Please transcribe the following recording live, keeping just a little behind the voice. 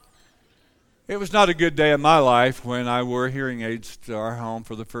It was not a good day in my life when I wore hearing aids to our home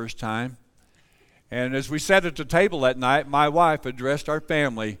for the first time. And as we sat at the table that night, my wife addressed our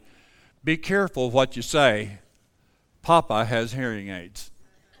family, "Be careful what you say. Papa has hearing aids."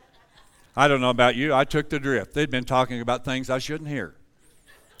 I don't know about you, I took the drift. They'd been talking about things I shouldn't hear.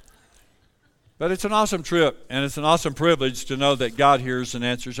 But it's an awesome trip, and it's an awesome privilege to know that God hears and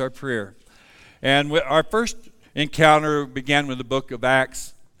answers our prayer. And our first encounter began with the book of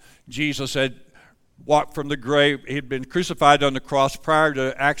Acts. Jesus had walked from the grave. He had been crucified on the cross prior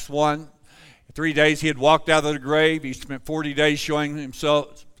to Acts 1. 3 days he had walked out of the grave. He spent 40 days showing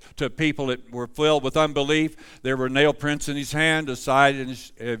himself to people that were filled with unbelief. There were nail prints in his hand,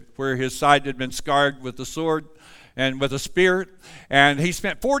 where his side had been scarred with the sword and with a spear. And he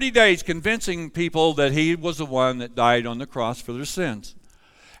spent 40 days convincing people that he was the one that died on the cross for their sins.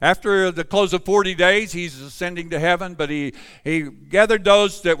 After the close of 40 days, he's ascending to heaven, but he gathered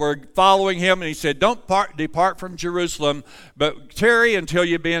those that were following him, and he said, "Don't depart from Jerusalem, but tarry until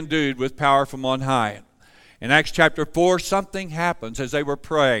you be endued with power from on high." In Acts chapter 4, something happens as they were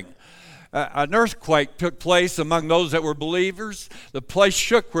praying. An earthquake took place among those that were believers. The place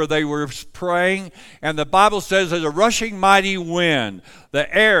shook where they were praying, and the Bible says as a rushing mighty wind,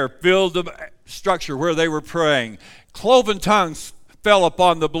 the air filled the structure where they were praying. Cloven tongues fell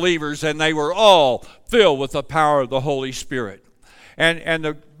upon the believers, and they were all filled with the power of the Holy Spirit. And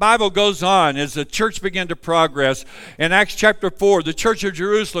the Bible goes on as the church began to progress. In Acts chapter 4, the church of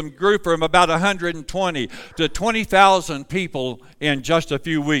Jerusalem grew from about 120 to 20,000 people in just a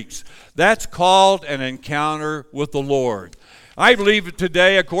few weeks. That's called an encounter with the Lord. I believe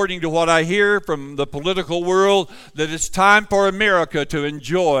today, according to what I hear from the political world, that it's time for America to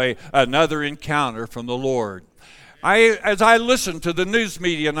enjoy another encounter from the Lord. As I listen to the news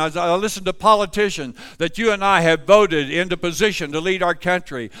media and as I listen to politicians that you and I have voted into position to lead our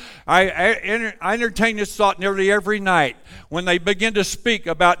country, I entertain this thought nearly every night. When they begin to speak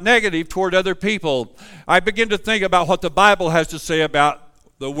about negative toward other people, I begin to think about what the Bible has to say about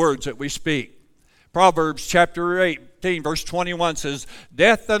the words that we speak. Proverbs chapter 18, verse 21 says,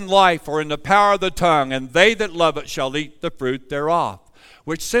 "Death and life are in the power of the tongue, and they that love it shall eat the fruit thereof."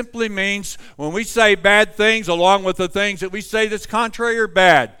 Which simply means when we say bad things along with the things that we say that's contrary or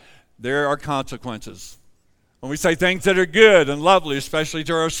bad, there are consequences. When we say things that are good and lovely, especially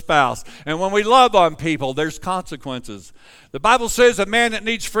to our spouse, and when we love on people, there's consequences. The Bible says a man that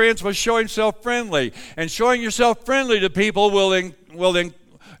needs friends must show himself friendly, and showing yourself friendly to people will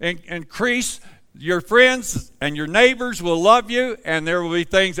increase. Your friends and your neighbors will love you, and there will be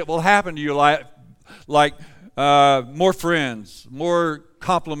things that will happen to you like more friends, more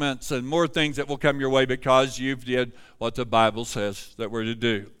compliments, and more things that will come your way because you've did what the Bible says that we're to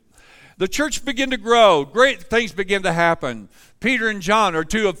do. The church began to grow. Great things begin to happen. Peter and John are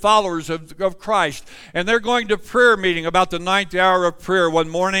two of followers of Christ, and they're going to prayer meeting about the 9th hour of prayer one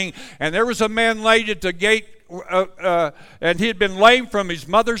morning, and there was a man laid at the gate, and he had been lame from his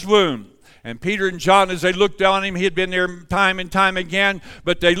mother's womb. And Peter and John, as they looked on him, he had been there time and time again,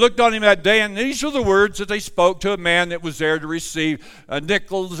 but they looked on him that day, and these were the words that they spoke to a man that was there to receive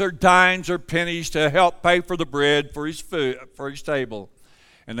nickels or dimes or pennies to help pay for the bread for his food, for his table.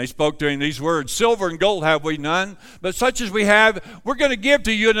 And they spoke to him these words, "Silver and gold have we none, but such as we have, we're going to give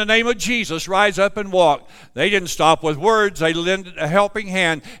to you in the name of Jesus. Rise up and walk." They didn't stop with words. They lended a helping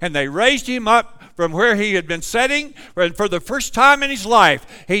hand, and they raised him up from where he had been sitting. And for the first time in his life,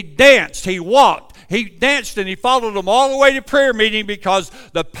 he danced, he walked, he danced, and he followed them all the way to prayer meeting because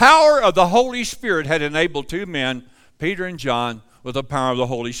the power of the Holy Spirit had enabled two men, Peter and John, with the power of the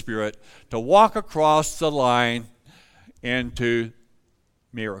Holy Spirit, to walk across the line into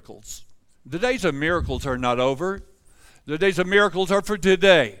miracles. The days of miracles are not over. The days of miracles are for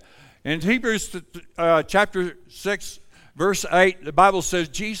today. In Hebrews chapter 6, verse 8, the Bible says,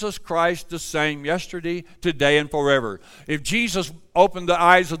 Jesus Christ the same yesterday, today, and forever. If Jesus opened the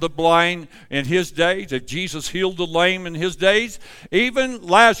eyes of the blind in his days, if Jesus healed the lame in his days, even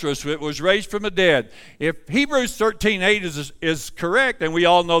Lazarus was raised from the dead. If Hebrews 13:8 is correct, and we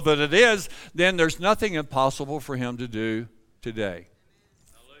all know that it is, then there's nothing impossible for him to do today.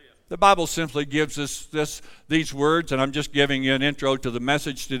 The Bible simply gives us these words, and I'm just giving you an intro to the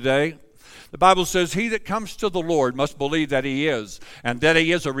message today. The Bible says, "He that comes to the Lord must believe that he is, and that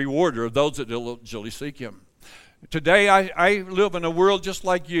he is a rewarder of those that diligently seek him." Today, I live in a world just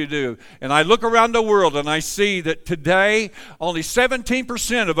like you do, and I look around the world and I see that today, only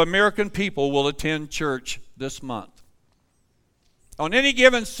 17% of American people will attend church this month. On any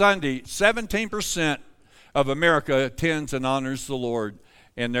given Sunday, 17% of America attends and honors the Lord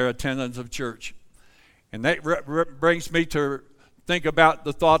in their attendance of church. And that brings me to think about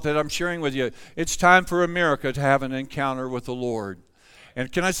the thought that I'm sharing with you. It's time for America to have an encounter with the Lord.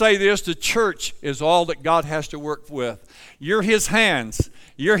 And can I say this? The church is all that God has to work with. You're His hands.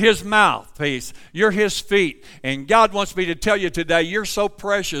 You're His mouthpiece. You're His feet. And God wants me to tell you today, you're so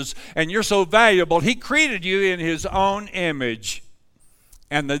precious and you're so valuable. He created you in His own image.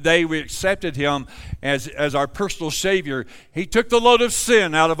 And the day we accepted Him as our personal Savior, He took the load of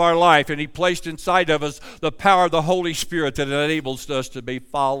sin out of our life and He placed inside of us the power of the Holy Spirit that enables us to be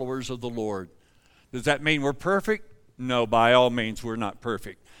followers of the Lord. Does that mean we're perfect? No, by all means, we're not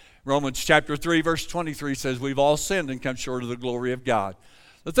perfect. Romans chapter 3, verse 23 says, we've all sinned and come short of the glory of God.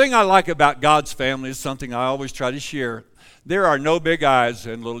 The thing I like about God's family is something I always try to share. There are no big I's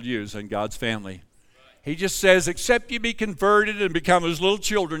and little U's in God's family. He just says, except you be converted and become as little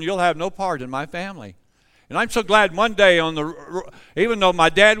children, you'll have no part in my family. And I'm so glad one day even though my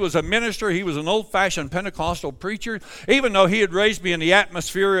dad was a minister, he was an old-fashioned Pentecostal preacher, even though he had raised me in the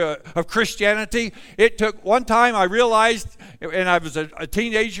atmosphere of Christianity, it took one time I realized, and I was a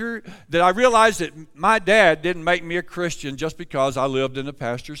teenager, that I realized that my dad didn't make me a Christian just because I lived in a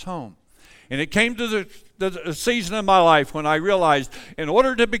pastor's home. And it came to the season of my life when I realized in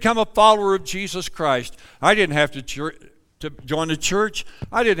order to become a follower of Jesus Christ, I didn't have to join a church.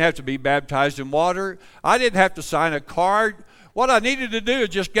 I didn't have to be baptized in water. I didn't have to sign a card. What I needed to do is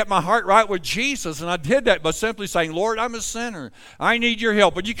just get my heart right with Jesus, and I did that by simply saying, Lord, I'm a sinner. I need your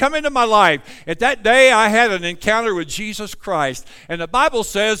help. Would you come into my life? At that day, I had an encounter with Jesus Christ, and the Bible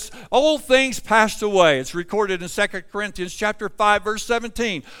says, old things passed away. It's recorded in 2 Corinthians chapter 5, verse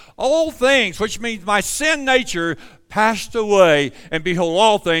 17. Old things, which means my sin nature passed away, and behold,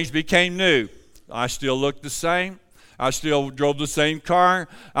 all things became new. I still look the same. I still drove the same car.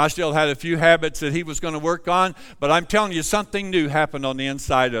 I still had a few habits that He was going to work on. But I'm telling you, something new happened on the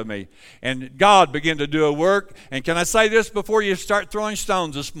inside of me. And God began to do a work. And can I say this before you start throwing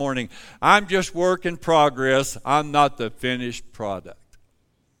stones this morning? I'm just work in progress. I'm not the finished product.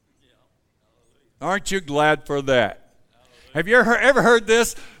 Aren't you glad for that? Have you ever heard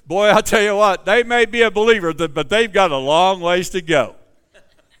this? Boy, I'll tell you what, they may be a believer, but they've got a long ways to go.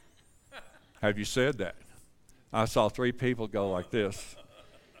 Have you said that? I saw 3 people go like this.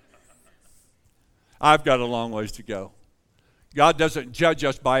 I've got a long ways to go. God doesn't judge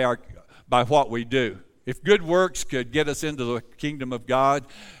us by what we do. If good works could get us into the kingdom of God,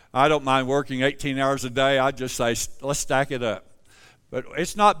 I don't mind working 18 hours a day. I'd just say, let's stack it up. But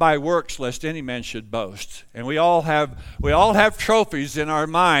it's not by works lest any man should boast. And we all have trophies in our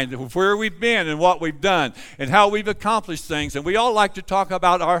mind of where we've been and what we've done and how we've accomplished things. And we all like to talk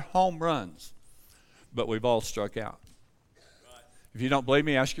about our home runs. But we've all struck out. If you don't believe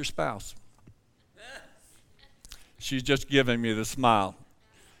me, ask your spouse. She's just giving me the smile.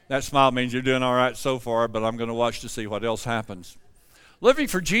 That smile means you're doing all right so far, but I'm going to watch to see what else happens. Living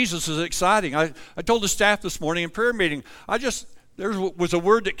for Jesus is exciting. I told the staff this morning in prayer meeting, there was a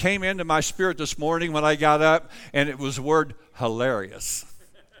word that came into my spirit this morning when I got up, and it was the word hilarious.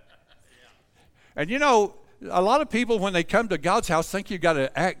 And you know, a lot of people when they come to God's house think you've got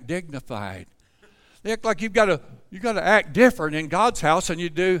to act dignified. They act like you've got to act different in God's house than you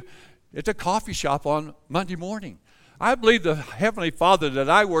do at the coffee shop on Monday morning. I believe the Heavenly Father that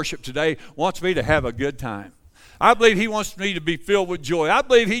I worship today wants me to have a good time. I believe He wants me to be filled with joy. I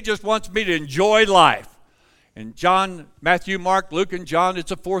believe He just wants me to enjoy life. And John, Matthew, Mark, Luke, and John, it's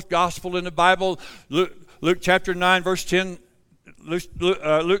the 4th gospel in the Bible. Luke chapter 9, verse 10.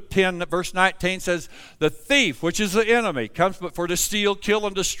 Luke 10, verse 19 says, the thief, which is the enemy, comes but for to steal, kill,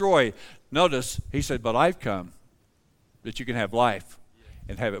 and destroy. Notice, He said, but I've come that you can have life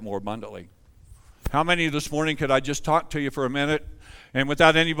and have it more abundantly. How many this morning could I just talk to you for a minute and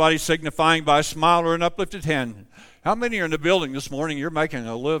without anybody signifying by a smile or an uplifted hand? How many are in the building this morning, you're making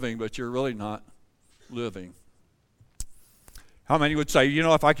a living, but you're really not living? How many would say, you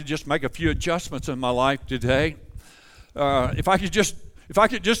know, if I could just make a few adjustments in my life today, if I could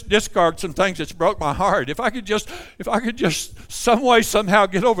just discard some things that's broke my heart, if I could just some way, somehow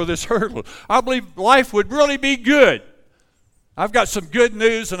get over this hurdle, I believe life would really be good. I've got some good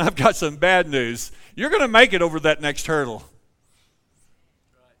news and I've got some bad news. You're going to make it over that next hurdle.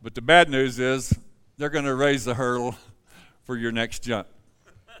 But the bad news is they're going to raise the hurdle for your next jump.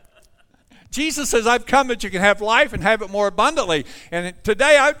 Jesus says, I've come that you can have life and have it more abundantly. And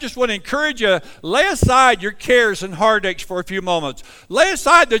today I just want to encourage you, lay aside your cares and heartaches for a few moments. Lay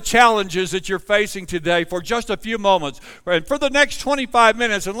aside the challenges that you're facing today for just a few moments. And for the next 25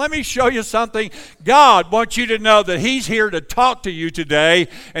 minutes, and let me show you something. God wants you to know that He's here to talk to you today,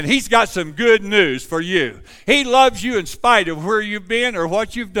 and He's got some good news for you. He loves you in spite of where you've been or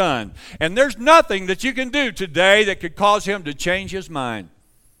what you've done. And there's nothing that you can do today that could cause Him to change His mind.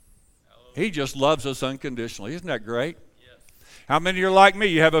 He just loves us unconditionally. Isn't that great? Yes. How many are like me?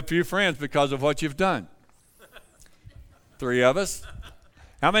 You have a few friends because of what you've done. 3 of us.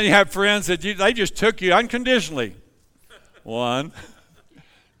 How many have friends that they just took you unconditionally? 1,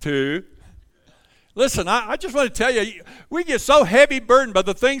 2. Listen, I just want to tell you, we get so heavy burdened by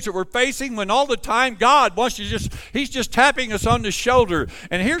the things that we're facing when all the time God wants to He's just tapping us on the shoulder.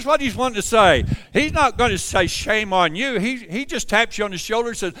 And here's what He's wanting to say. He's not going to say shame on you. He just taps you on the shoulder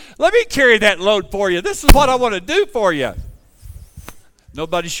and says, let me carry that load for you. This is what I want to do for you.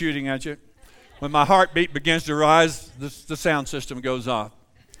 Nobody's shooting at you. When my heartbeat begins to rise, the sound system goes off.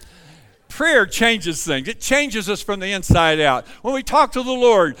 Prayer changes things. It changes us from the inside out. When we talk to the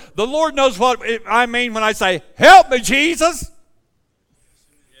Lord knows what I mean when I say, help me, Jesus.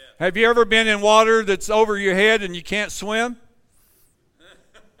 Yeah. Have you ever been in water that's over your head and you can't swim?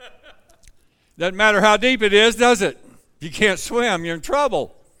 Doesn't matter how deep it is, does it? If you can't swim, you're in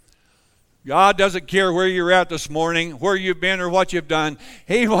trouble. God doesn't care where you're at this morning, where you've been or what you've done.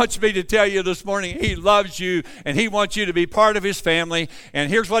 He wants me to tell you this morning He loves you and He wants you to be part of His family. And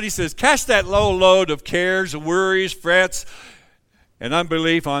here's what He says, cast that low load of cares, worries, frets, and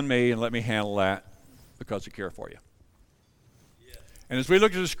unbelief on me and let me handle that because I care for you. Yeah. And as we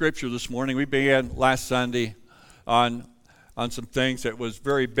look at the scripture this morning, we began last Sunday on some things that was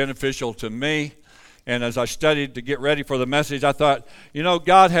very beneficial to me. And as I studied to get ready for the message, I thought,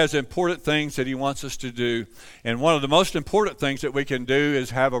 God has important things that He wants us to do. And one of the most important things that we can do is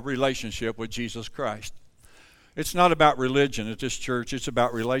have a relationship with Jesus Christ. It's not about religion at this church. It's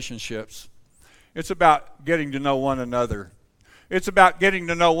about relationships. It's about getting to know one another. It's about getting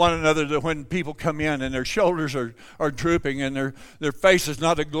to know one another that when people come in and their shoulders are drooping and their face is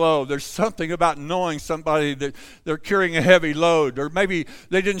not aglow, there's something about knowing somebody that they're carrying a heavy load, or maybe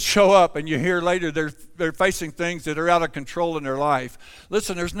they didn't show up and you hear later they're facing things that are out of control in their life.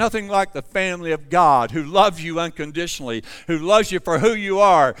 Listen, there's nothing like the family of God who loves you unconditionally, who loves you for who you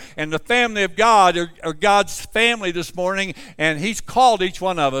are. And the family of God are God's family this morning, and He's called each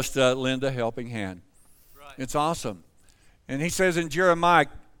one of us to lend a helping hand. Right. It's awesome. And He says in Jeremiah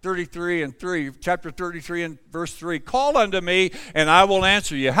 33:3, chapter 33 and verse 3, call unto me and I will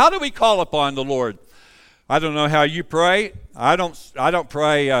answer you. How do we call upon the Lord? I don't know how you pray. I don't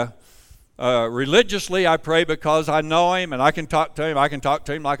pray religiously. I pray because I know Him and I can talk to Him. I can talk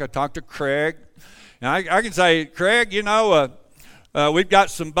to Him like I talk to Craig. And I can say, Craig, we've got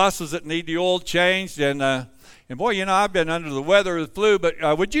some buses that need the oil changed. And boy, I've been under the weather or the flu,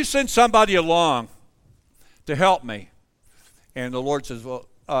 but would you send somebody along to help me? And the Lord says, well,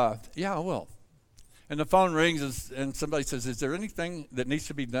 yeah, I will. And the phone rings and somebody says, is there anything that needs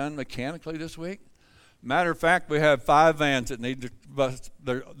to be done mechanically this week? Matter of fact, we have 5 vans that need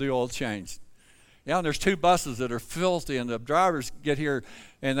the oil changed. Yeah, and there's 2 buses that are filthy, and the drivers get here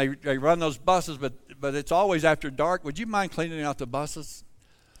and they run those buses, but it's always after dark. Would you mind cleaning out the buses?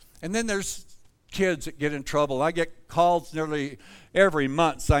 And then there's kids that get in trouble. I get calls nearly every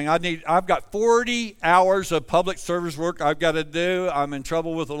month saying, I've got 40 hours of public service work I've got to do. I'm in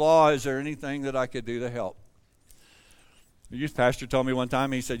trouble with the law. Is there anything that I could do to help? The youth pastor told me one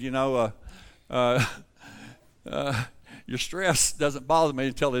time, he said, your stress doesn't bother me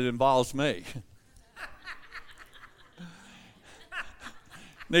until it involves me.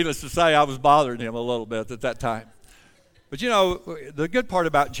 Needless to say, I was bothering him a little bit at that time. But the good part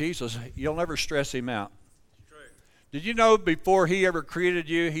about Jesus, you'll never stress Him out. True. Did you know before He ever created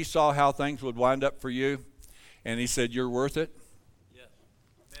you, He saw how things would wind up for you? And He said, you're worth it. Yes.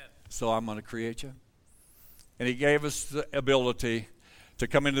 Amen. So I'm going to create you. And He gave us the ability to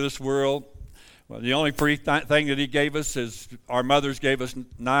come into this world. Well, the only free thing that He gave us is our mothers gave us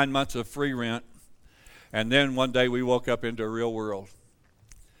 9 months of free rent. And then one day we woke up into a real world.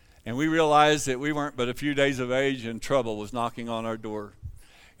 And we realized that we weren't but a few days of age and trouble was knocking on our door.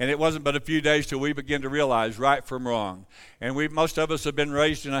 And it wasn't but a few days till we began to realize right from wrong. And most of us have been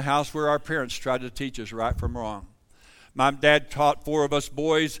raised in a house where our parents tried to teach us right from wrong. My dad taught 4 of us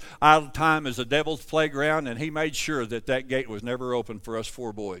boys idle time is a devil's playground, and he made sure that gate was never open for us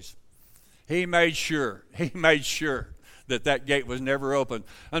 4 boys. He made sure that gate was never open.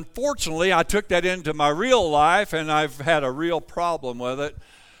 Unfortunately, I took that into my real life, and I've had a real problem with it.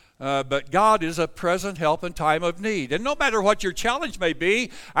 But God is a present help in time of need. And no matter what your challenge may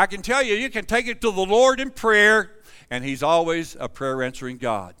be, I can tell you, you can take it to the Lord in prayer, and He's always a prayer-answering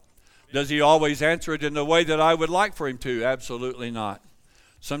God. Does He always answer it in the way that I would like for Him to? Absolutely not.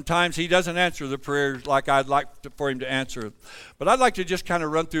 Sometimes He doesn't answer the prayers like I'd like for Him to answer it. But I'd like to just kind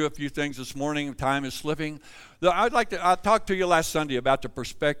of run through a few things this morning. Time is slipping. I talked to you last Sunday about the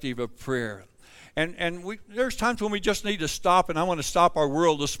perspective of prayer. And there's times when we just need to stop, and I want to stop our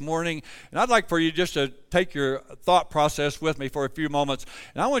world this morning. And I'd like for you just to take your thought process with me for a few moments.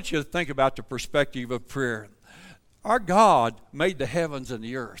 And I want you to think about the perspective of prayer. Our God made the heavens and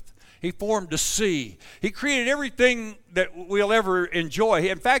the earth. He formed the sea. He created everything that we'll ever enjoy.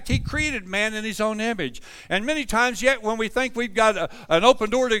 In fact, He created man in His own image. And many times yet when we think we've got an open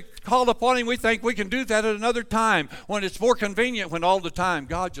door to call upon Him, we think we can do that at another time when it's more convenient, when all the time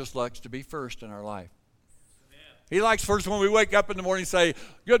God just likes to be first in our life. He likes first when we wake up in the morning say,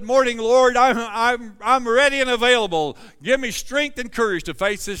 "Good morning, Lord. I'm ready and available. Give me strength and courage to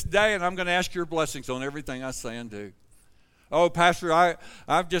face this day, and I'm going to ask Your blessings on everything I say and do." "Oh, Pastor,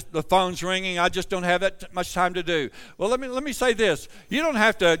 I've just, the phone's ringing. I just don't have that much time to do." Well, let me say this. You don't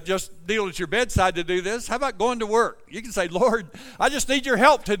have to just deal at your bedside to do this. How about going to work? You can say, "Lord, I just need Your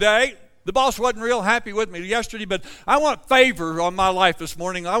help today. The boss wasn't real happy with me yesterday, but I want favor on my life this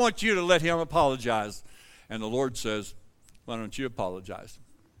morning. I want You to let him apologize." And the Lord says, "Why don't you apologize?"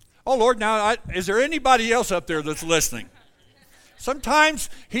 "Oh, Lord, now, is there anybody else up there that's listening?" Sometimes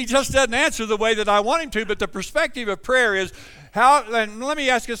He just doesn't answer the way that I want Him to, but the perspective of prayer is, and let me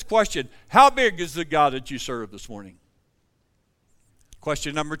ask this question. How big is the God that you serve this morning?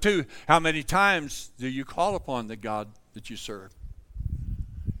 Question number 2, how many times do you call upon the God that you serve?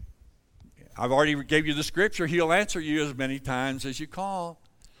 I've already gave you the scripture. He'll answer you as many times as you call.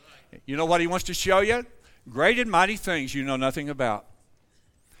 You know what He wants to show you? Great and mighty things you know nothing about.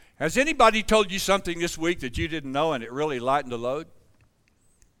 Has anybody told you something this week that you didn't know and it really lightened the load?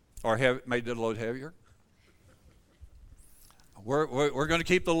 Or made the load heavier? We're going to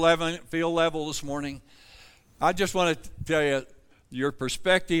keep the field level this morning. I just want to tell you, your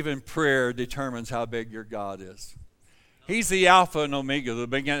perspective in prayer determines how big your God is. He's the Alpha and Omega, the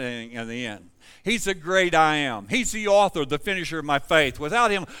beginning and the end. He's the great I am. He's the author, the finisher of my faith.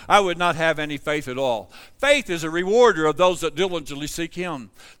 Without Him, I would not have any faith at all. Faith is a rewarder of those that diligently seek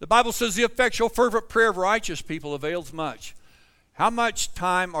Him. The Bible says the effectual, fervent prayer of righteous people avails much. How much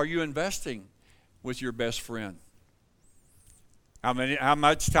time are you investing with your best friend? How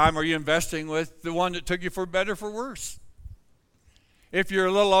much time are you investing with the one that took you for better, for worse? If you're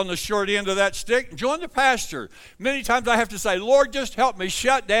a little on the short end of that stick, join the pastor. Many times I have to say, "Lord, just help me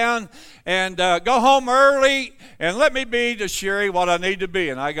shut down and go home early and let me be to Sherry what I need to be."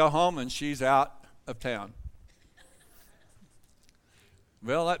 And I go home and she's out of town.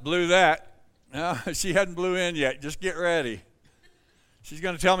 Well, that blew that. No, she hadn't blew in yet. Just get ready. She's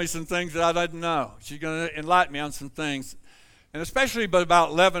going to tell me some things that I didn't know. She's going to enlighten me on some things. And especially by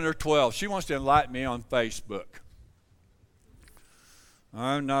about 11 or 12, she wants to enlighten me on Facebook.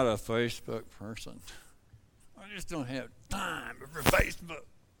 I'm not a Facebook person. I just don't have time for Facebook.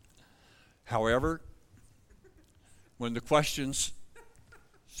 However, when the questions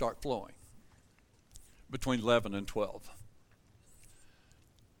start flowing between 11 and 12,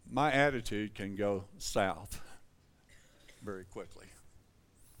 my attitude can go south very quickly.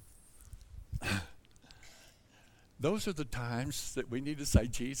 Those are the times that we need to say,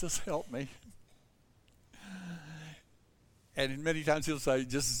 "Jesus, help me." And many times He'll say,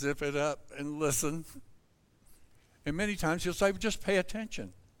 "Just zip it up and listen." And many times He'll say, "Just pay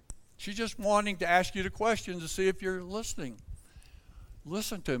attention." She's just wanting to ask you the questions to see if you're listening.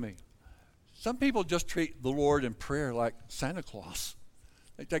 Listen to me. Some people just treat the Lord in prayer like Santa Claus.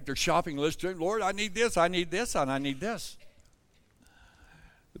 They take their shopping list to Him. "Lord, I need this, and I need this."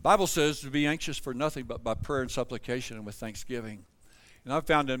 The Bible says to be anxious for nothing but by prayer and supplication and with thanksgiving. And I've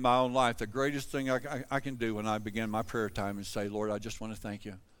found in my own life the greatest thing I can do when I begin my prayer time is say, "Lord, I just want to thank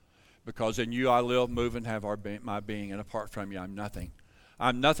You. Because in You I live, move, and have my being. And apart from You, I'm nothing.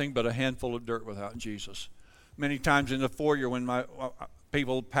 I'm nothing but a handful of dirt without Jesus." Many times in the foyer when my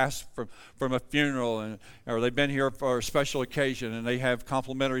people pass from a funeral or they've been here for a special occasion and they have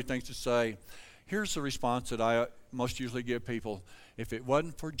complimentary things to say, here's the response that I most usually give people. If it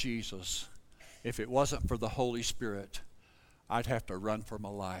wasn't for Jesus, if it wasn't for the Holy Spirit, I'd have to run for my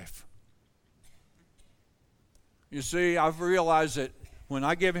life. You see, I've realized that when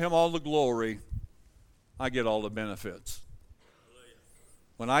I give Him all the glory, I get all the benefits.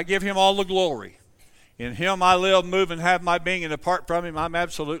 When I give Him all the glory, In him I live, move, and have my being, and apart from him I'm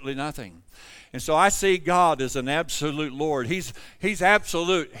absolutely nothing. And so I see God as an absolute Lord. He's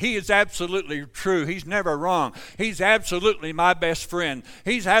absolute. He is absolutely true. He's never wrong. He's absolutely my best friend.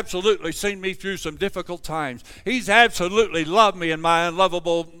 He's absolutely seen me through some difficult times. He's absolutely loved me in my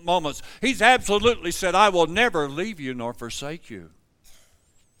unlovable moments. He's absolutely said, I will never leave you nor forsake you.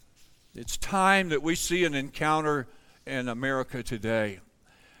 It's time that we see an encounter in America today.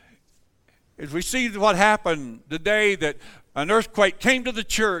 As we see what happened the day that an earthquake came to the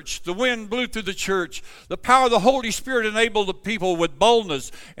church, the wind blew through the church, the power of the Holy Spirit enabled the people with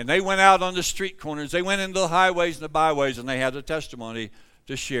boldness, and they went out on the street corners, they went into the highways and the byways, and they had a testimony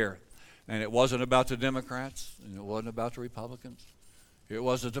to share. And it wasn't about the Democrats, and it wasn't about the Republicans. It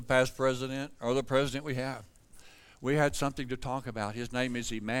wasn't the past president or the president we have. We had something to talk about. His name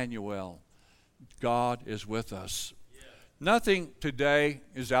is Emmanuel. God is with us. Yeah. Nothing today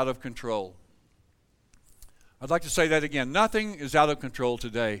is out of control. I'd like to say that again. Nothing is out of control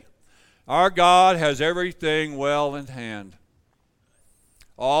today. Our God has everything well in hand.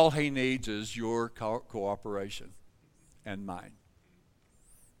 All he needs is your cooperation and mine.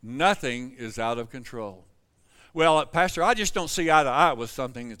 Nothing is out of control. Well, Pastor, I just don't see eye to eye with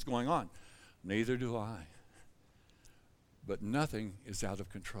something that's going on. Neither do I. But nothing is out of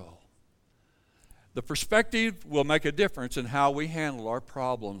control. The perspective will make a difference in how we handle our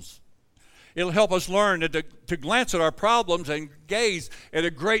problems. It'll help us learn to glance at our problems and gaze at a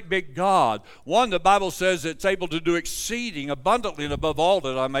great big God. One, the Bible says it's able to do exceeding abundantly and above all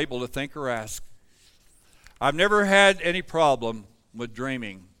that I'm able to think or ask. I've never had any problem with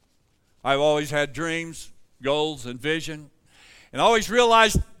dreaming. I've always had dreams, goals, and vision. And I always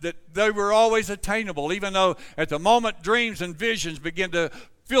realized that they were always attainable, even though at the moment dreams and visions begin to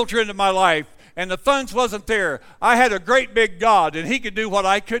filter into my life and the funds wasn't there. I had a great big God, and he could do what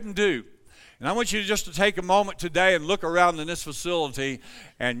I couldn't do. And I want you just to take a moment today and look around in this facility.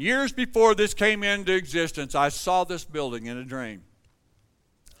 And years before this came into existence, I saw this building in a dream.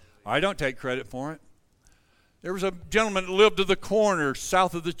 I don't take credit for it. There was a gentleman that lived to the corner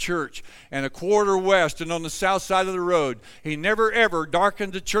south of the church and a quarter west and on the south side of the road. He never ever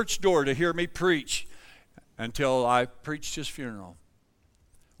darkened the church door to hear me preach until I preached his funeral.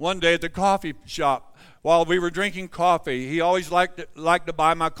 One day at the coffee shop, while we were drinking coffee, he always liked to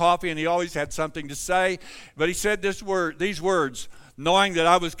buy my coffee, and he always had something to say. But he said these words, knowing that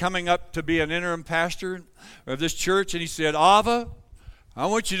I was coming up to be an interim pastor of this church, and he said, Ava, I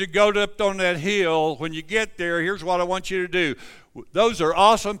want you to go up on that hill. When you get there, here's what I want you to do. Those are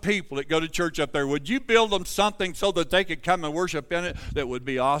awesome people that go to church up there. Would you build them something so that they could come and worship in it that would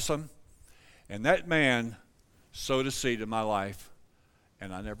be awesome? And that man sowed a seed in my life,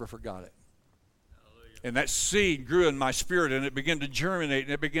 and I never forgot it. And that seed grew in my spirit, and it began to germinate,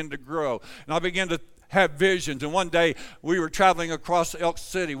 and it began to grow. And I began to have visions. And one day, we were traveling across Elk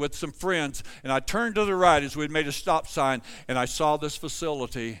City with some friends, and I turned to the right as we'd made a stop sign, and I saw this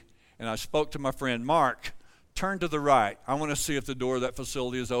facility, and I spoke to my friend, Mark, turn to the right. I want to see if the door of that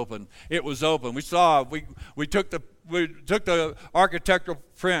facility is open. It was open. We took the architectural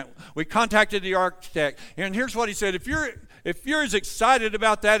print. We contacted the architect, and here's what he said. If you're as excited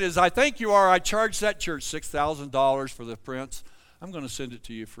about that as I think you are, I charged that church $6,000 for the prints. I'm going to send it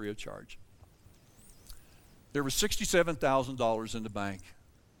to you free of charge. There was $67,000 in the bank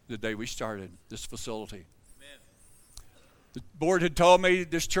the day we started this facility. Amen. The board had told me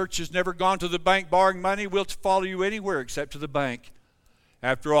this church has never gone to the bank borrowing money. We'll follow you anywhere except to the bank.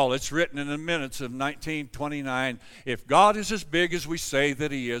 After all, it's written in the minutes of 1929, if God is as big as we say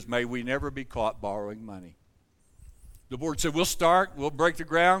that he is, may we never be caught borrowing money. The board said, we'll break the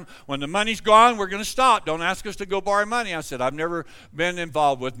ground. When the money's gone, we're going to stop. Don't ask us to go borrow money. I said, I've never been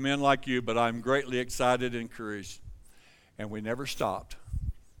involved with men like you, but I'm greatly excited and encouraged. And we never stopped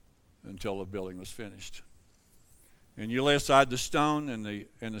until the building was finished. And you lay aside the stone and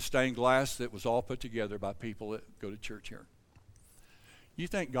the stained glass that was all put together by people that go to church here. You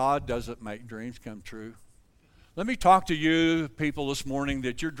think God doesn't make dreams come true? Let me talk to you people this morning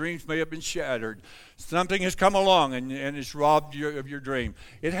that your dreams may have been shattered. Something has come along and it's robbed you of your dream.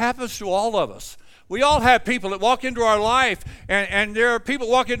 It happens to all of us. We all have people that walk into our life, and there are people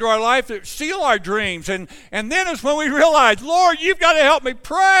walk into our life that steal our dreams. And then it's when we realize, Lord, you've got to help me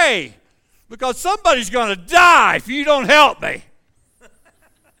pray because somebody's going to die if you don't help me.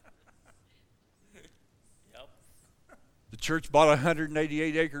 The church bought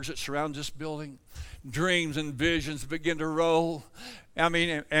 188 acres that surrounds this building. Dreams and visions begin to roll. I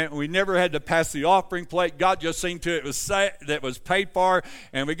mean, and we never had to pass the offering plate. God just seen to it that was paid for.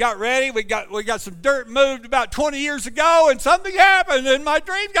 And we got ready. We got some dirt moved about 20 years ago, and something happened, and my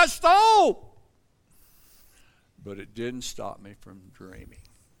dream got stole. but it didn't stop me from dreaming.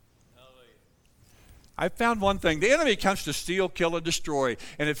 I found one thing. The enemy comes to steal, kill, and destroy.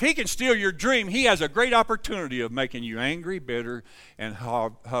 And if he can steal your dream, he has a great opportunity of making you angry, bitter, and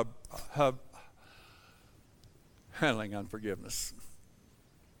handling unforgiveness.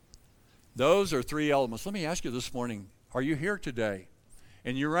 Those are three elements. Let me ask you this morning, are you here today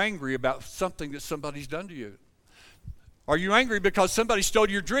and you're angry about something that somebody's done to you? Are you angry because somebody stole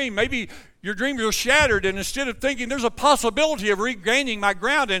your dream? Maybe your dreams are shattered, and instead of thinking there's a possibility of regaining my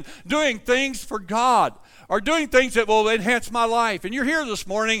ground and doing things for God, or doing things that will enhance my life, and you're here this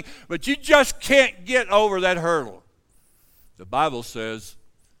morning, but you just can't get over that hurdle. The Bible says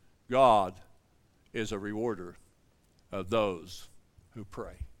God is a rewarder of those who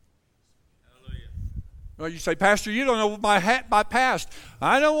pray. Well, you say, Pastor, you don't know my past.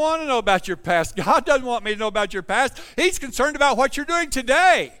 I don't want to know about your past. God doesn't want me to know about your past. He's concerned about what you're doing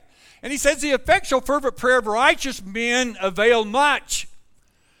today. And he says, the effectual fervent prayer of righteous men avail much.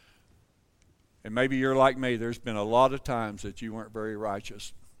 And maybe you're like me. There's been a lot of times that you weren't very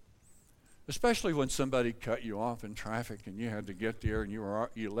righteous. Especially when somebody cut you off in traffic and you had to get there and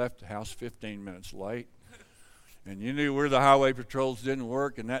you left the house 15 minutes late. And you knew where the highway patrols didn't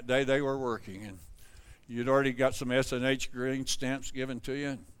work, and that day they were working. And you'd already got some S&H green stamps given to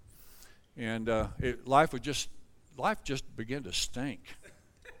you, and life just began to stink.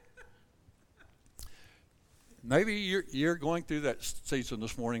 Maybe you're going through that season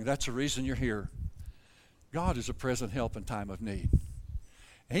this morning. That's the reason you're here. God is a present help in time of need.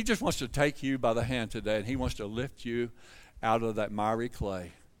 And he just wants to take you by the hand today, and he wants to lift you out of that miry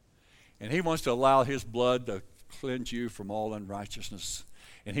clay. And he wants to allow his blood to cleanse you from all unrighteousness.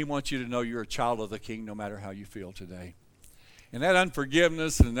 And he wants you to know you're a child of the King no matter how you feel today. And that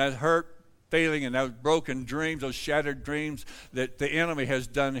unforgiveness and that hurt feeling and those broken dreams, those shattered dreams that the enemy has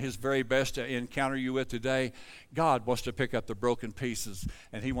done his very best to encounter you with today, God wants to pick up the broken pieces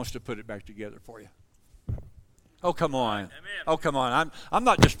and he wants to put it back together for you. Oh, come on. Amen. Oh, come on. I'm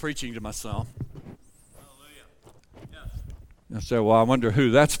not just preaching to myself. Hallelujah. Yes. I say, well, I wonder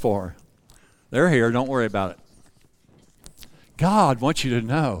who that's for. They're here. Don't worry about it. God wants you to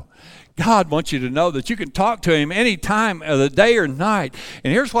know. God wants you to know that you can talk to him any time of the day or night.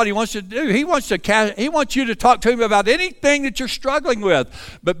 And here's what he wants you to do. He wants you to talk to him about anything that you're struggling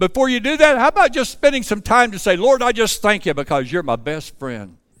with. But before you do that, how about just spending some time to say, Lord, I just thank you because you're my best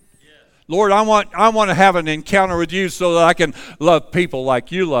friend. Lord, I want to have an encounter with you so that I can love people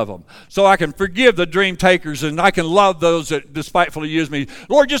like you love them. So I can forgive the dream takers and I can love those that despitefully use me.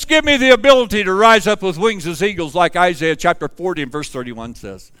 Lord, just give me the ability to rise up with wings as eagles like Isaiah chapter 40 and verse 31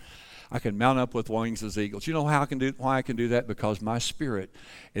 says. I can mount up with wings as eagles. You know why I can do that? Because my spirit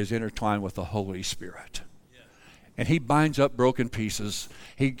is intertwined with the Holy Spirit. And he binds up broken pieces.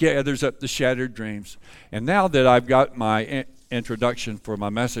 He gathers up the shattered dreams. And now that I've got my introduction for my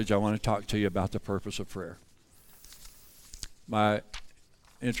message, I want to talk to you about the purpose of prayer. My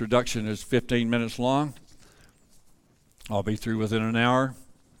introduction is 15 minutes long. I'll be through within an hour.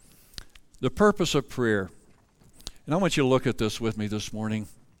 The purpose of prayer. And I want you to look at this with me this morning.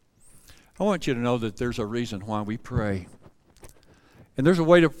 I want you to know that there's a reason why we pray. And there's a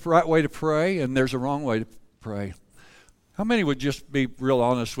right way to pray, and there's a wrong way to pray. How many would just be real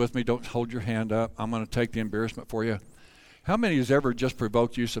honest with me? Don't hold your hand up. I'm going to take the embarrassment for you. How many has ever just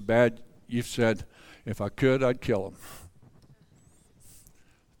provoked you so bad you've said, if I could, I'd kill him?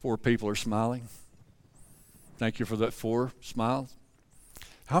 4 people are smiling. Thank you for that 4 smiles.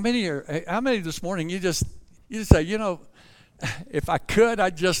 How many this morning you just say, you know, if I could,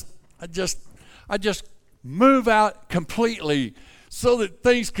 I'd just move out completely so that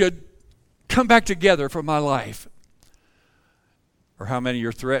things could come back together for my life? Or how many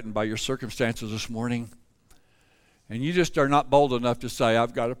are threatened by your circumstances this morning and you just are not bold enough to say,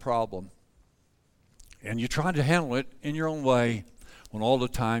 I've got a problem? And you're trying to handle it in your own way when all the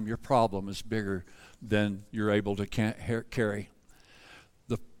time your problem is bigger than you're able to carry.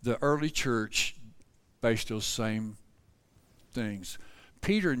 The early church faced those same things.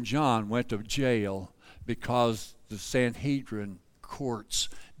 Peter and John went to jail because the Sanhedrin courts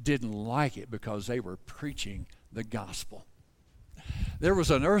didn't like it because they were preaching the gospel. There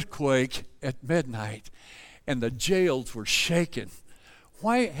was an earthquake at midnight and the jails were shaken.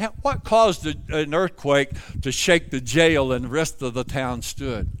 What caused an earthquake to shake the jail and the rest of the town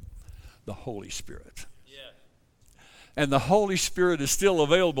stood? The Holy Spirit. Yeah. And the Holy Spirit is still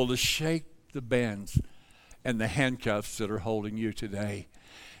available to shake the bands and the handcuffs that are holding you today.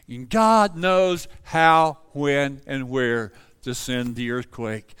 And God knows how, when, and where to send the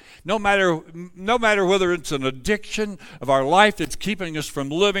earthquake. No matter whether it's an addiction of our life that's keeping us from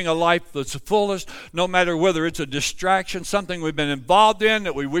living a life that's fullest, no matter whether it's a distraction, something we've been involved in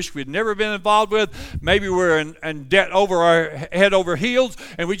that we wish we'd never been involved with, maybe we're in debt over our head over heels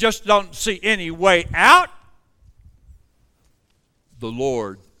and we just don't see any way out, the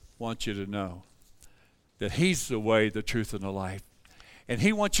Lord wants you to know that He's the way, the truth, and the life. And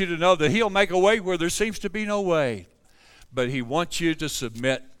He wants you to know that He'll make a way where there seems to be no way. But He wants you to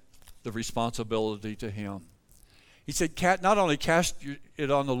submit the responsibility to Him. He said, not only cast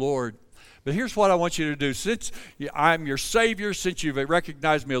it on the Lord, but here's what I want you to do. Since I'm your Savior, since you've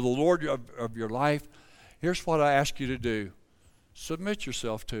recognized me as the Lord of your life, here's what I ask you to do. Submit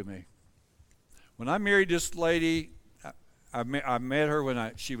yourself to me. When I married this lady, I met her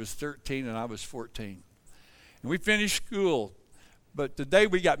when she was 13 and I was 14. And we finished school. But the day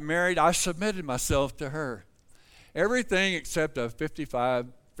we got married, I submitted myself to her. Everything except a 55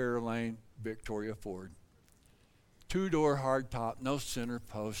 Fairlane Victoria Ford. 2-door hardtop, no center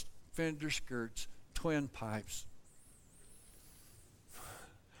post, fender skirts, twin pipes.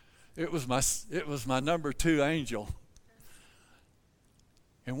 It was my number 2 angel.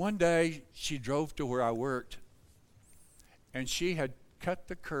 And one day she drove to where I worked, and she had cut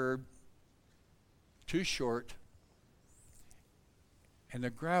the curb too short, and the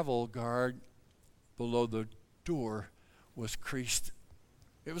gravel guard below the door was creased.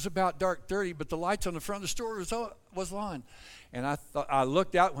 It was about dark 30, but the lights on the front of the store was on. And I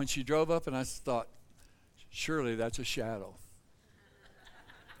looked out when she drove up, and I thought, surely that's a shadow.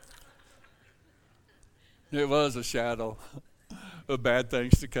 It was a shadow of bad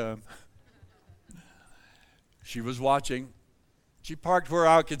things to come. She was watching. She parked where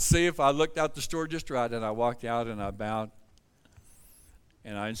I could see if I looked out the store just right, and I walked out and I bowed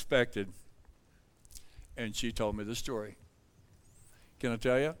and I inspected. And she told me the story. Can I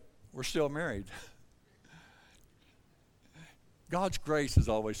tell you? We're still married. God's grace is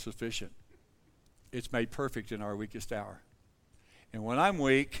always sufficient. It's made perfect in our weakest hour. And when I'm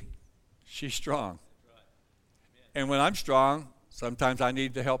weak, she's strong. And when I'm strong, sometimes I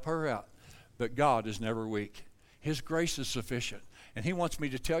need to help her out. But God is never weak. His grace is sufficient. And He wants me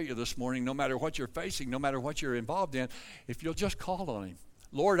to tell you this morning, no matter what you're facing, no matter what you're involved in, if you'll just call on Him.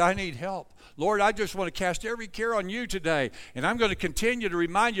 Lord, I need help. Lord, I just want to cast every care on you today. And I'm going to continue to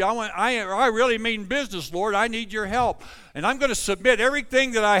remind you, I really mean business, Lord. I need your help. And I'm going to submit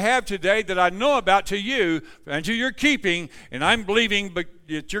everything that I have today that I know about to you and to your keeping. And I'm believing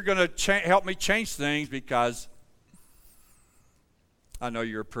that you're going to help me change things because I know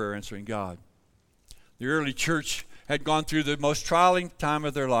you're a prayer answering God. The early church had gone through the most trying time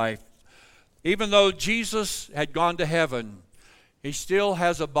of their life. Even though Jesus had gone to heaven, He still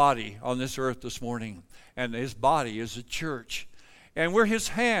has a body on this earth this morning, and His body is a church. And we're His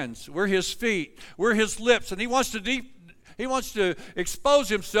hands, we're His feet, we're His lips, and He wants to expose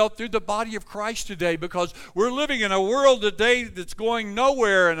Himself through the body of Christ today because we're living in a world today that's going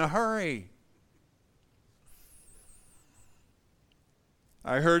nowhere in a hurry.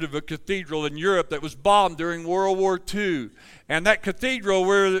 I heard of a cathedral in Europe that was bombed during World War II. And that cathedral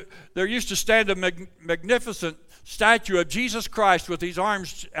where there used to stand a magnificent statue of Jesus Christ with His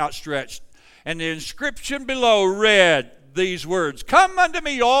arms outstretched. And the inscription below read these words, "Come unto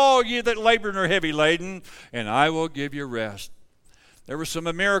me, all ye that labor and are heavy laden, and I will give you rest." There were some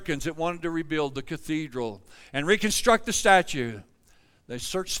Americans that wanted to rebuild the cathedral and reconstruct the statue. They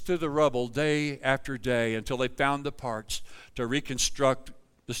searched through the rubble day after day until they found the parts to reconstruct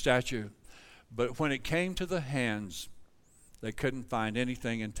the statue. But when it came to the hands, they couldn't find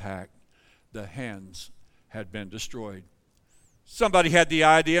anything intact. The hands had been destroyed. Somebody had the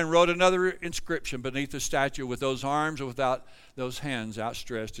idea and wrote another inscription beneath the statue with those arms and without those hands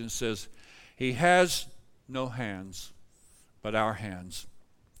outstretched. And it says, "He has no hands but our hands."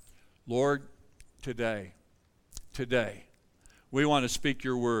 Lord, today, we want to speak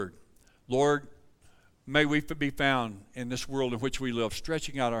your word. Lord, may we be found in this world in which we live,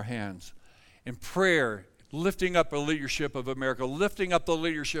 stretching out our hands in prayer, lifting up the leadership of America, lifting up the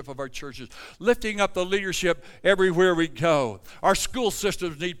leadership of our churches, lifting up the leadership everywhere we go. Our school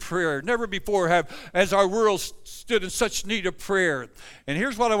systems need prayer. Never before has our world stood in such need of prayer. And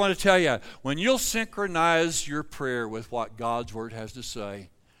here's what I want to tell you. When you'll synchronize your prayer with what God's word has to say,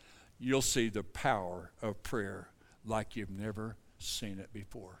 you'll see the power of prayer like you've never seen it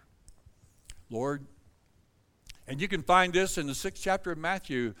before. Lord, and you can find this in the 6th chapter of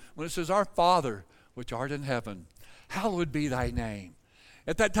Matthew when it says, "Our Father, which art in heaven, hallowed be thy name."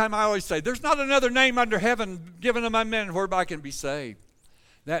 At that time I always say, there's not another name under heaven given among men whereby I can be saved.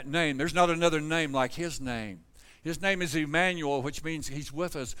 That name, there's not another name like His name. His name is Emmanuel, which means he's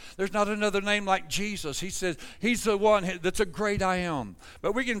with us. There's not another name like Jesus. He says he's the one that's a great I am.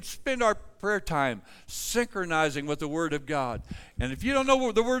 But we can spend our prayer time synchronizing with the Word of God. And if you don't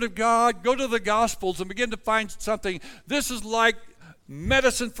know the Word of God, go to the Gospels and begin to find something. This is like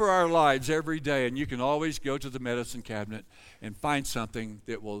medicine for our lives every day. And you can always go to the medicine cabinet and find something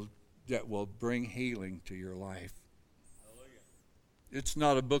that will bring healing to your life. It's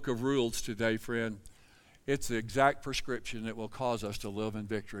not a book of rules today, friend. It's the exact prescription that will cause us to live in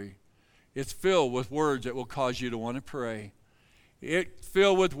victory. It's filled with words that will cause you to want to pray. It's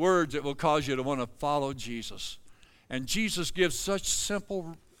filled with words that will cause you to want to follow Jesus. And Jesus gives such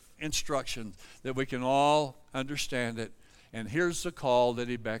simple instructions that we can all understand it. And here's the call that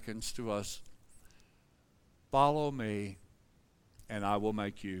he beckons to us. Follow me, and I will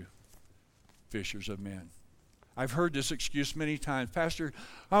make you fishers of men. I've heard this excuse many times. Pastor,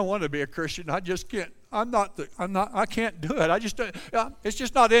 I want to be a Christian. I just can't. I can't do it. It's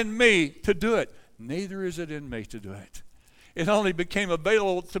just not in me to do it. Neither is it in me to do it. It only became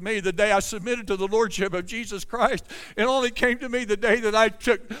available to me the day I submitted to the Lordship of Jesus Christ. It only came to me the day that I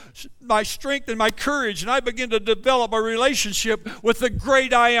took my strength and my courage and I began to develop a relationship with the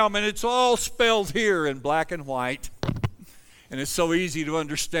great I am. And it's all spelled here in black and white. And it's so easy to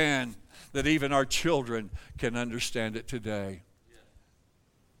understand that even our children can understand it today.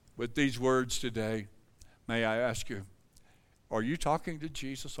 With these words today, may I ask you, are you talking to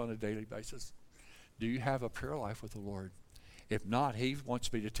Jesus on a daily basis? Do you have a prayer life with the Lord? If not, he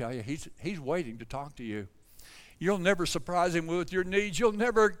wants me to tell you, he's waiting to talk to you. You'll never surprise him with your needs. You'll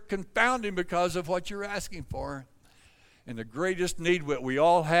never confound him because of what you're asking for. And the greatest need that we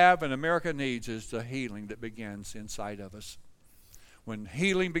all have and America needs is the healing that begins inside of us. When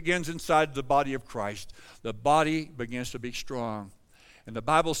healing begins inside the body of Christ, the body begins to be strong. And the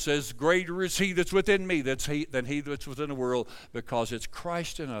Bible says, greater is he that's within me than he that's within the world, because it's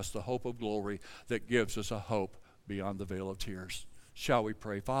Christ in us, the hope of glory, that gives us a hope beyond the veil of tears. Shall we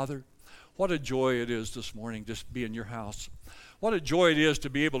pray? Father, what a joy it is this morning to be in your house. What a joy it is to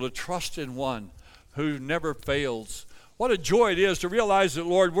be able to trust in one who never fails. What a joy it is to realize that,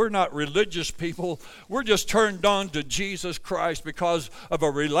 Lord, we're not religious people. We're just turned on to Jesus Christ because of a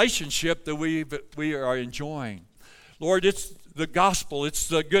relationship that we are enjoying. Lord, it's the gospel. It's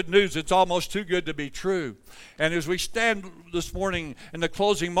the good news. It's almost too good to be true. And as we stand this morning in the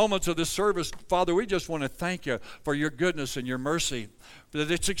closing moments of this service, Father, we just want to thank you for your goodness and your mercy,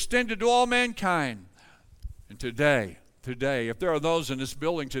 that it's extended to all mankind. And today, if there are those in this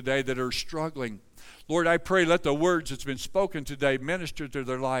building today that are struggling, Lord, I pray let the words that's been spoken today minister to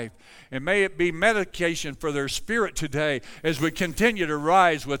their life. And may it be medication for their spirit today as we continue to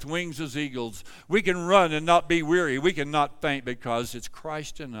rise with wings as eagles. We can run and not be weary. We can not faint because it's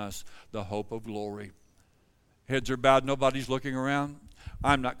Christ in us, the hope of glory. Heads are bowed. Nobody's looking around.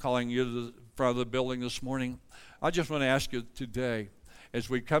 I'm not calling you to the front of the building this morning. I just want to ask you today, as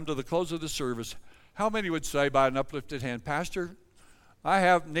we come to the close of the service, how many would say by an uplifted hand, Pastor, I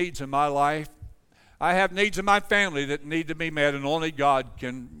have needs in my life. I have needs in my family that need to be met, and only God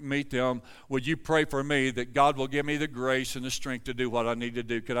can meet them. Would you pray for me that God will give me the grace and the strength to do what I need to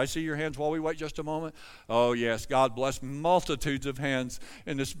do? Could I see your hands while we wait just a moment? Oh, yes. God bless multitudes of hands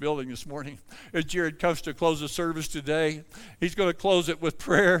in this building this morning. As Jared comes to close the service today, he's going to close it with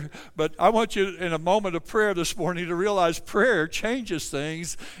prayer. But I want you in a moment of prayer this morning to realize prayer changes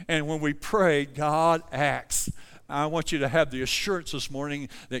things. And when we pray, God acts. I want you to have the assurance this morning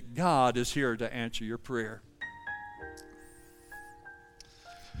that God is here to answer your prayer.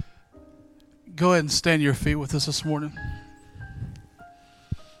 Go ahead and stand to your feet with us this morning.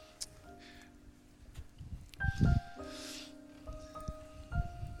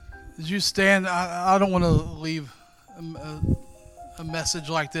 As you stand, I don't want to leave a message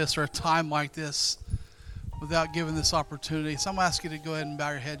like this or a time like this without giving this opportunity. So I'm going to ask you to go ahead and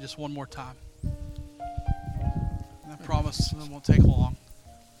bow your head just one more time. I promise it won't take long.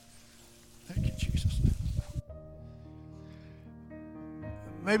 Thank you, Jesus.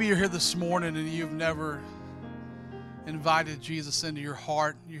 Maybe you're here this morning and you've never invited Jesus into your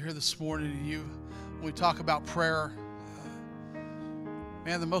heart. You're here this morning and when we talk about prayer,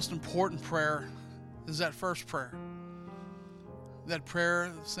 man, the most important prayer is that first prayer. That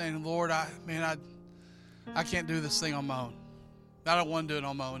prayer saying, Lord, I can't do this thing on my own. I don't want to do it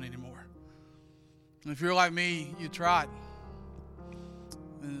on my own anymore. And if you're like me, you tried.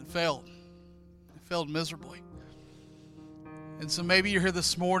 And it failed. It failed miserably. And so maybe you're here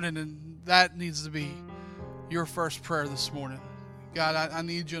this morning and that needs to be your first prayer this morning. God, I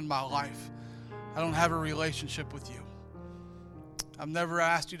need you in my life. I don't have a relationship with you. I've never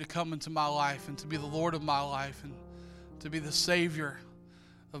asked you to come into my life and to be the Lord of my life and to be the Savior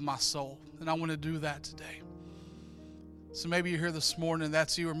of my soul. And I want to do that today. So maybe you're here this morning and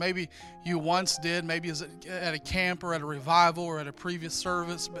that's you, or maybe you once did, maybe it's at a camp or at a revival or at a previous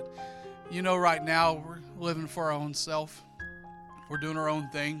service, but you know right now we're living for our own self. We're doing our own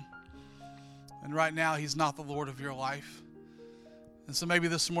thing. And right now He's not the Lord of your life. And so maybe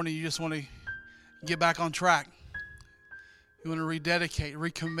this morning you just want to get back on track. You want to rededicate,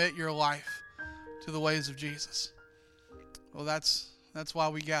 recommit your life to the ways of Jesus. Well, that's why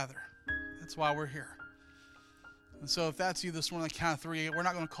we gather. That's why we're here. And so if that's you this morning, on the count of 3, we're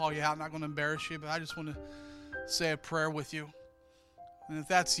not going to call you out, not going to embarrass you, but I just want to say a prayer with you. And if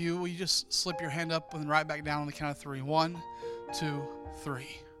that's you, will you just slip your hand up and right back down on the count of 3. 1, 2, 3.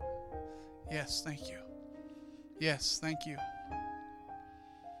 Yes, thank you. Yes, thank you.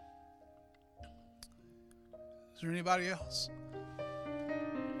 Is there anybody else?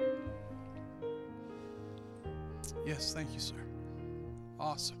 Yes, thank you, sir.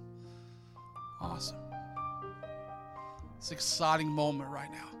 Awesome. Awesome. It's an exciting moment right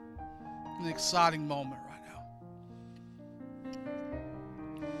now. An exciting moment right now.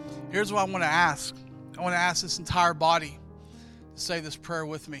 Here's what I want to ask. I want to ask this entire body to say this prayer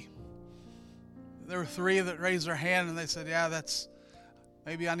with me. There were 3 that raised their hand and they said, yeah,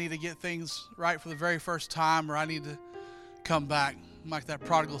 maybe I need to get things right for the very first time, or I need to come back. I'm like that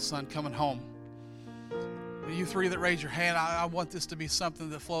prodigal son coming home. But you 3 that raise your hand, I want this to be something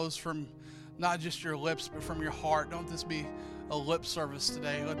that flows from not just your lips, but from your heart. Don't this be a lip service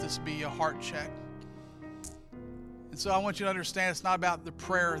today. Let this be a heart check. And so I want you to understand it's not about the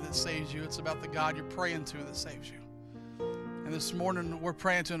prayer that saves you. It's about the God you're praying to that saves you. And this morning we're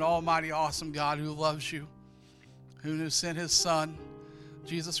praying to an almighty, awesome God who loves you, who sent His Son,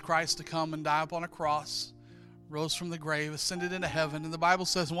 Jesus Christ, to come and die upon a cross, rose from the grave, ascended into heaven. And the Bible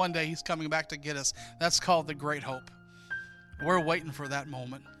says one day He's coming back to get us. That's called the great hope. We're waiting for that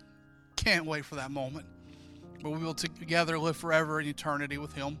moment. Can't wait for that moment. But we will together live forever in eternity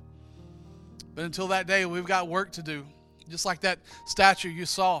with Him. But until that day, we've got work to do. Just like that statue you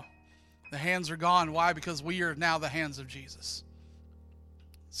saw. The hands are gone. Why? Because we are now the hands of Jesus.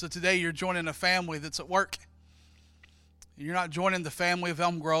 So today you're joining a family that's at work. You're not joining the family of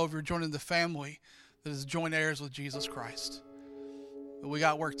Elm Grove. You're joining the family that is joint heirs with Jesus Christ. But we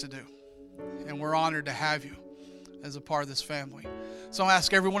got work to do. And we're honored to have you as a part of this family. So I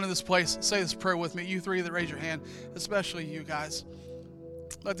ask everyone in this place, say this prayer with me. You 3 that raise your hand, especially you guys.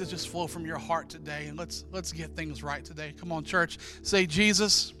 Let this just flow from your heart today, and let's get things right today. Come on, church. Say,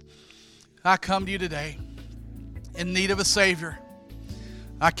 Jesus, I come to you today in need of a Savior.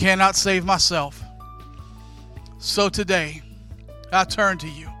 I cannot save myself. So today, I turn to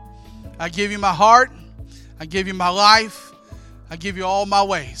you. I give you my heart. I give you my life. I give you all my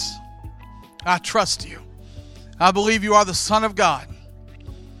ways. I trust you. I believe you are the Son of God.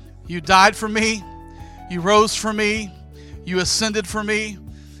 You died for me. You rose for me. You ascended for me.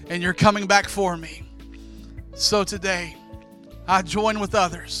 And you're coming back for me. So today, I join with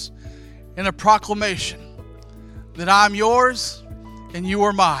others in a proclamation that I'm yours and you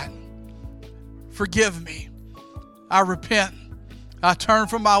are mine. Forgive me. I repent. I turn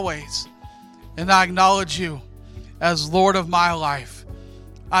from my ways. And I acknowledge you as Lord of my life.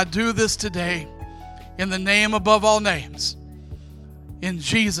 I do this today in the name above all names. In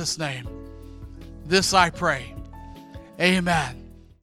Jesus' name. This I pray. Amen.